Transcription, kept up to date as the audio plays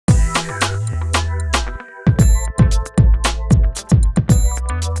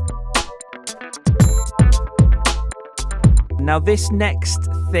Now, this next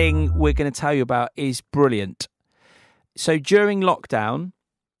thing we're going to tell you about is brilliant. So during lockdown,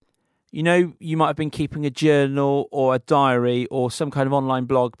 you know, you might have been keeping a journal or a diary or some kind of online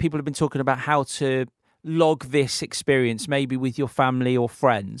blog. People have been talking about how to log this experience, maybe with your family or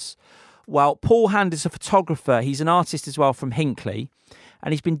friends. Well, Paul Hand is a photographer. He's an artist as well from Hinckley.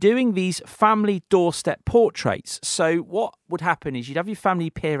 And he's been doing these family doorstep portraits. So what would happen is you'd have your family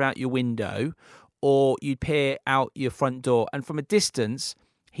peer out your window or you'd peer out your front door. And from a distance,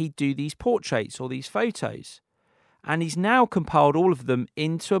 he'd do these portraits or these photos. And he's now compiled all of them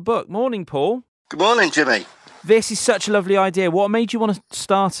into a book. Morning, Paul. Good morning, Jimmy. This is such a lovely idea. What made you want to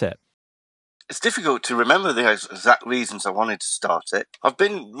start it? It's difficult to remember the exact reasons I wanted to start it. I've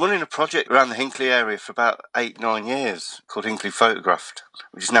been running a project around the Hinckley area for about 8-9 years called Hinckley Photographed,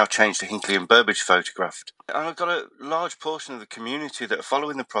 which is now changed to Hinckley and Burbage Photographed. And I've got a large portion of the community that are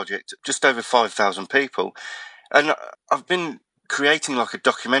following the project, just over 5,000 people. And I've been creating like a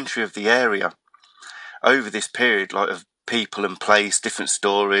documentary of the area over this period, like of people and place, different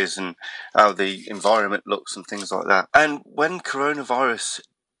stories and how the environment looks and things like that. And when coronavirus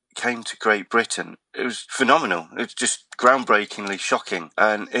came to Great Britain, it was phenomenal. It was just groundbreakingly shocking,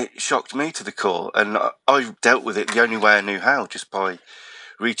 and it shocked me to the core. And I dealt with it the only way I knew how, just by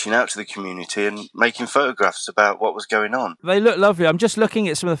reaching out to the community and making photographs about what was going on. They look lovely. I'm just looking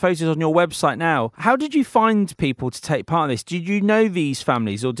at some of the photos on your website now. How did you find people to take part in this? Did you know these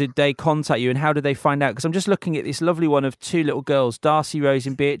families or did they contact you, and how did they find out? Because I'm just looking at this lovely one of two little girls, Darcy, Rose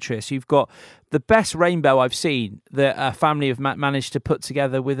and Beatrice, who've got the best rainbow I've seen that a family have managed to put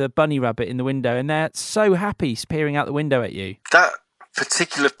together with a bunny rabbit in the window, and they're so happy peering out the window at you. That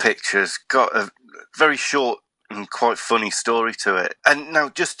particular picture's got a very short and quite funny story to it. And now,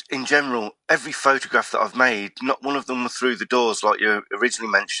 just in general, every photograph that I've made, not one of them were through the doors like you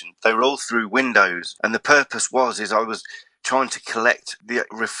originally mentioned. They were all through windows. And the purpose is I was trying to collect the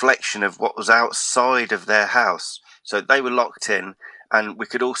reflection of what was outside of their house. So they were locked in, and we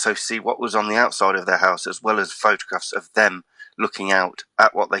could also see what was on the outside of their house, as well as photographs of them looking out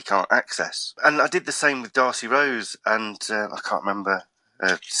at what they can't access. And I did the same with Darcy Rose and I can't remember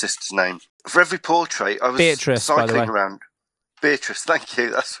her sister's name. For every portrait, I was Beatrice, cycling around. Beatrice, thank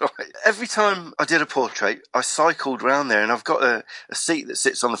you, that's right. Every time I did a portrait, I cycled around there, and I've got a seat that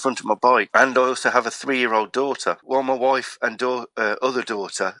sits on the front of my bike, and I also have a 3-year-old daughter. While my wife and other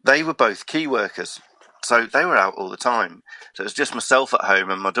daughter, they were both key workers. So they were out all the time. So it was just myself at home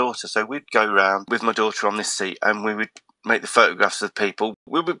and my daughter. So we'd go around with my daughter on this seat, and we would make the photographs of people.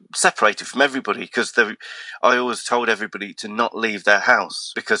 We were separated from everybody because I always told everybody to not leave their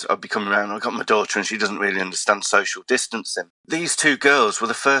house, because I'd be coming around. I've got my daughter and she doesn't really understand social distancing. These two girls were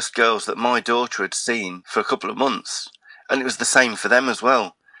the first girls that my daughter had seen for a couple of months, and it was the same for them as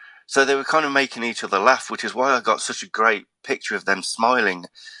well. So they were kind of making each other laugh, which is why I got such a great picture of them smiling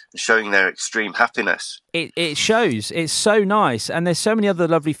and showing their extreme happiness. It shows. It's so nice. And there's so many other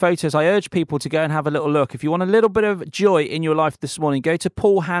lovely photos. I urge people to go and have a little look. If you want a little bit of joy in your life this morning, go to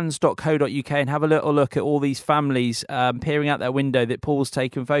paulhands.co.uk and have a little look at all these families peering out their window that Paul's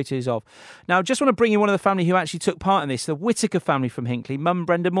taken photos of. Now, I just want to bring in one of the family who actually took part in this, the Whittaker family from Hinckley. Mum,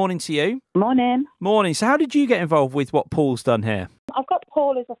 Brenda, morning to you. Morning. Morning. So how did you get involved with what Paul's done here? I've got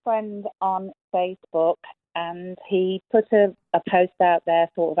Paul as a friend on Facebook, and he put a post out there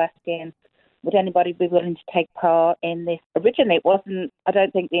sort of asking, would anybody be willing to take part in this? Originally, it wasn't, I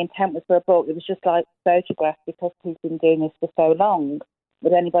don't think the intent was for a book. It was just like photographs, because he's been doing this for so long.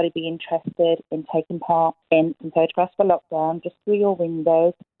 Would anybody be interested in taking part in some photographs for lockdown, just through your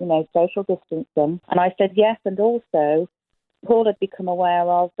windows, social distancing? And I said yes, and also Paul had become aware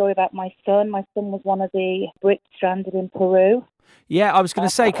of a story about my son. My son was one of the Brits stranded in Peru. Yeah, I was going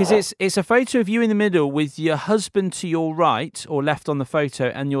to say, because it's a photo of you in the middle with your husband to your right or left on the photo,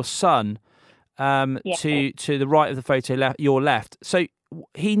 and your son to the right of the photo, your left. So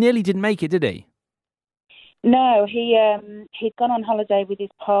he nearly didn't make it, did he? No, he'd gone on holiday with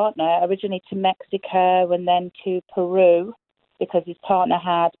his partner, originally to Mexico and then to Peru, because his partner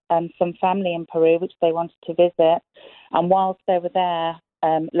had some family in Peru which they wanted to visit. And whilst they were there,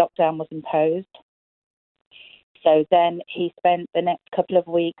 lockdown was imposed. So then he spent the next couple of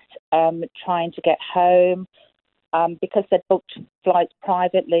weeks trying to get home, because they'd booked flights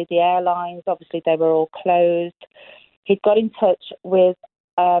privately. The airlines, obviously, they were all closed. He'd got in touch with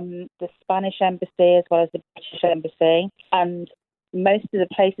the Spanish embassy as well as the British embassy, and most of the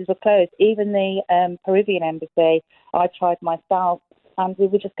places were closed. Even the Peruvian embassy, I tried myself, and we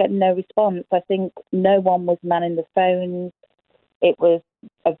were just getting no response. I think no one was manning the phones. It was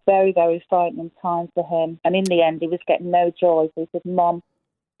a very, very frightening time for him. And in the end, he was getting no joy. So he said, Mom,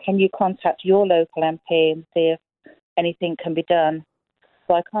 can you contact your local MP and see if anything can be done.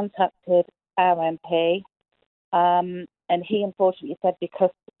 So I contacted our MP, and he unfortunately said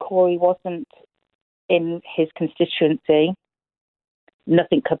because Corey wasn't in his constituency,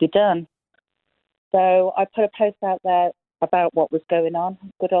 nothing could be done. So I put a post out there about what was going on,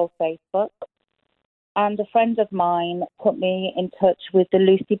 good old Facebook. And a friend of mine put me in touch with the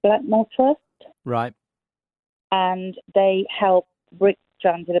Lucy Blackmore Trust. Right. And they help Brits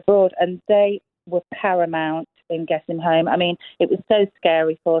stranded abroad, and they were paramount in getting him home. I mean, it was so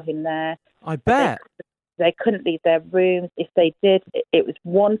scary for him there. I bet. They couldn't leave their rooms. If they did, it was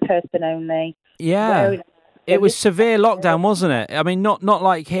one person only. Yeah. It was severe lockdown, wasn't it? I mean, not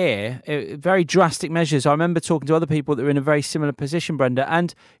like here. Very drastic measures. I remember talking to other people that were in a very similar position, Brenda.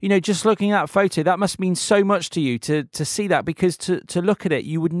 And, you know, just looking at that photo, that must mean so much to you to see that, because to look at it,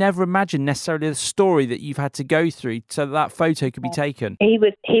 you would never imagine necessarily the story that you've had to go through so that photo could be taken. He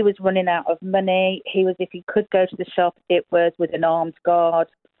was running out of money. If he could go to the shop, it was with an armed guard,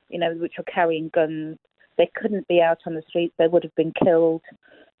 you know, which were carrying guns. They couldn't be out on the streets. They would have been killed.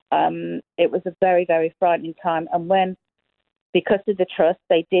 It was a very, very frightening time. And because of the trust,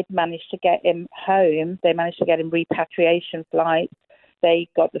 they did manage to get him home. They managed to get him repatriation flights. They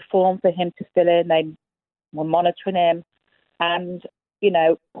got the form for him to fill in. They were monitoring him. And, you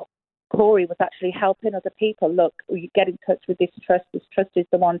know, Corey was actually helping other people. Look, you get in touch with this trust. This trust is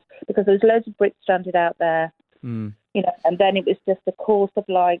the one, because there was loads of Brits stranded out there. You know, and then it was just a course of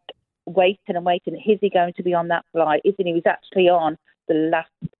like waiting and waiting. Is he going to be on that flight? Isn't he? He was actually on the last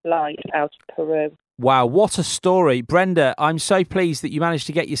flight out of Peru. Wow, what a story. Brenda, I'm so pleased that you managed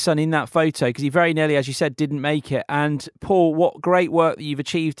to get your son in that photo, because he very nearly, as you said, didn't make it. And Paul, what great work that you've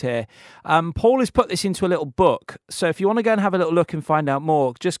achieved here. Paul has put this into a little book. So if you want to go and have a little look and find out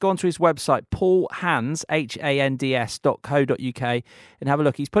more, just go onto his website, paulhands, hands.co.uk, and have a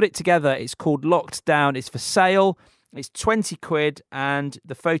look. He's put it together. It's called Locked Down. It's for sale. It's 20 quid. And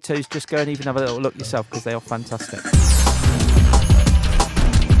the photos, just go and even have a little look yourself, because they are fantastic.